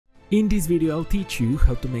In this video, I'll teach you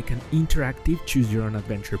how to make an interactive Choose Your Own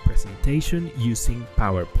Adventure presentation using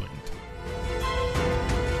PowerPoint.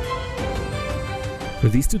 For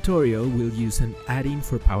this tutorial, we'll use an add-in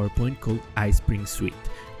for PowerPoint called iSpring Suite,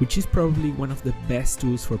 which is probably one of the best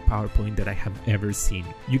tools for PowerPoint that I have ever seen.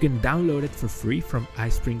 You can download it for free from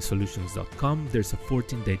iSpringSolutions.com. There's a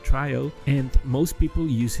 14-day trial, and most people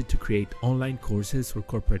use it to create online courses or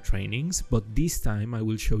corporate trainings, but this time I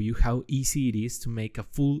will show you how easy it is to make a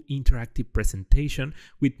full interactive presentation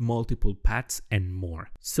with multiple paths and more.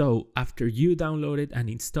 So after you download it and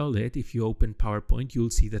install it, if you open PowerPoint, you'll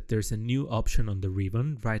see that there's a new option on the ribbon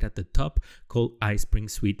right at the top called iSpring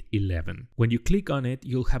Suite 11. When you click on it,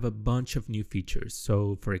 you'll have a bunch of new features.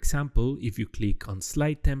 So for example, if you click on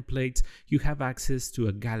slide templates, you have access to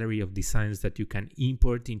a gallery of designs that you can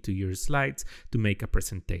import into your slides to make a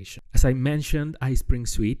presentation. As I mentioned, iSpring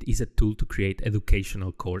Suite is a tool to create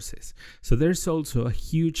educational courses. So there's also a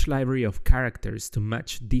huge library of characters to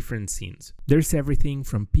match different scenes. There's everything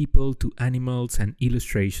from people to animals and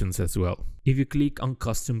illustrations as well. If you click on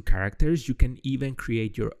custom characters, you can even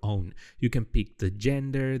create your own. You can pick the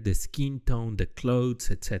gender, the skin tone, the clothes,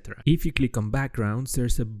 etc. If you click on backgrounds,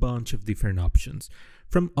 there's a bunch of different options,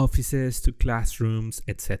 from offices to classrooms,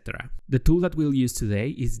 etc. The tool that we'll use today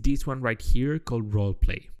is this one right here called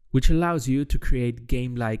Roleplay, which allows you to create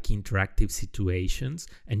game-like interactive situations,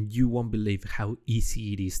 and you won't believe how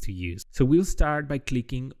easy it is to use. So we'll start by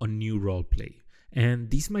clicking on New Roleplay.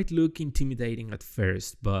 And this might look intimidating at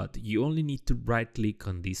first, but you only need to right-click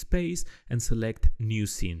on this space and select New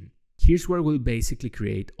Scene. Here's where we'll basically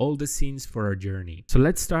create all the scenes for our journey. So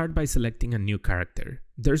let's start by selecting a new character.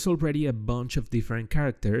 There's already a bunch of different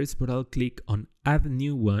characters, but I'll click on Add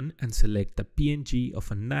New One and select a PNG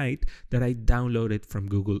of a knight that I downloaded from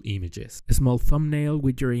Google Images. A small thumbnail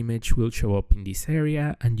with your image will show up in this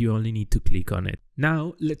area, and you only need to click on it.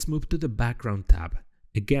 Now let's move to the Background tab.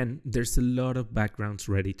 Again, there's a lot of backgrounds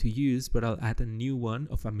ready to use, but I'll add a new one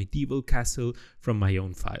of a medieval castle from my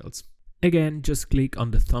own files. Again, just click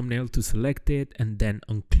on the thumbnail to select it and then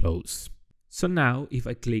on Close. So now if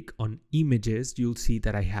I click on Images, you'll see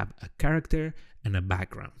that I have a character and a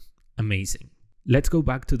background. Amazing. Let's go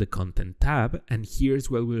back to the Content tab, and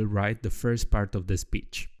here's where we'll write the first part of the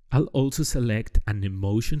speech. I'll also select an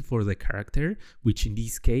emotion for the character, which in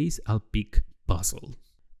this case I'll pick Puzzle.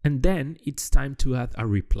 And then it's time to add our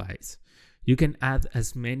replies. You can add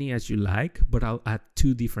as many as you like, but I'll add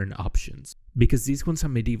two different options. Because this one's a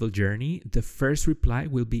medieval journey, the first reply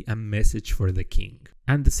will be a message for the king.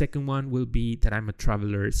 And the second one will be that I'm a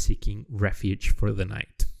traveler seeking refuge for the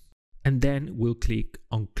night. And then we'll click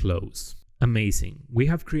on Close. Amazing, we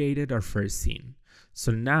have created our first scene.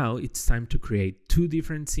 So now it's time to create two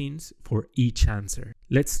different scenes for each answer.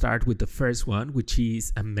 Let's start with the first one, which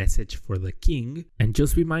is a message for the king. And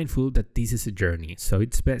just be mindful that this is a journey, so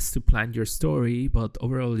it's best to plan your story, but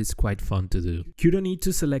overall it's quite fun to do. You don't need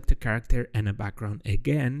to select a character and a background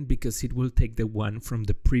again, because it will take the one from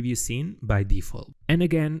the previous scene by default. And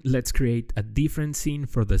again, let's create a different scene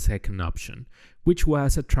for the second option, which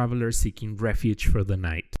was a traveler seeking refuge for the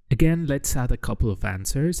night. Again, let's add a couple of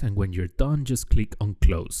answers, and when you're done, just click on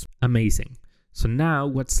Close. Amazing. So now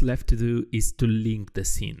what's left to do is to link the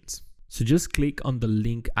scenes. So just click on the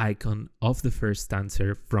link icon of the first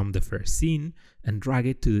answer from the first scene and drag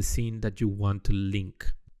it to the scene that you want to link,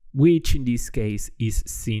 which in this case is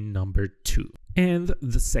scene number 2. And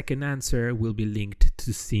the second answer will be linked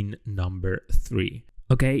to scene number 3.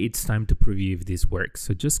 Okay, it's time to preview if this works.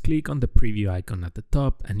 So just click on the preview icon at the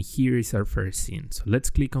top, and here is our first scene. So let's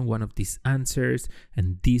click on one of these answers,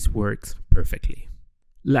 and this works perfectly.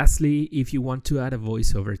 Lastly, if you want to add a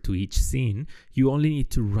voiceover to each scene, you only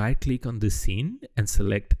need to right-click on the scene and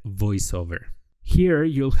select Voiceover. Here,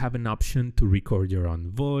 you'll have an option to record your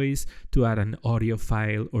own voice, to add an audio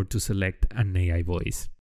file, or to select an AI voice.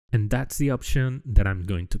 And that's the option that I'm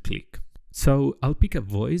going to click. So I'll pick a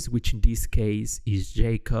voice, which in this case is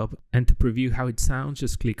Jacob, and to preview how it sounds,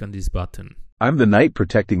 just click on this button. I'm the knight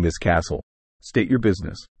protecting this castle. State your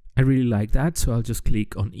business. I really like that, so I'll just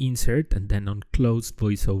click on Insert and then on Close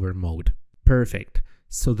Voiceover Mode. Perfect.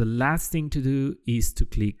 So the last thing to do is to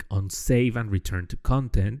click on Save and Return to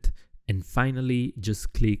Content, and finally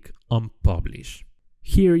just click on Publish.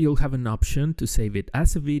 Here you'll have an option to save it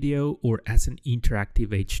as a video or as an interactive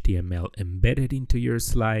HTML embedded into your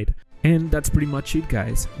slide. And that's pretty much it,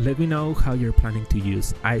 guys. Let me know how you're planning to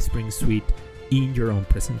use iSpring Suite in your own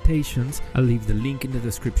presentations. I'll leave the link in the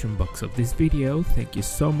description box of this video. Thank you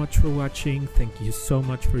so much for watching. Thank you so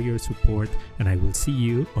much for your support, and I will see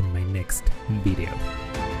you on my next video.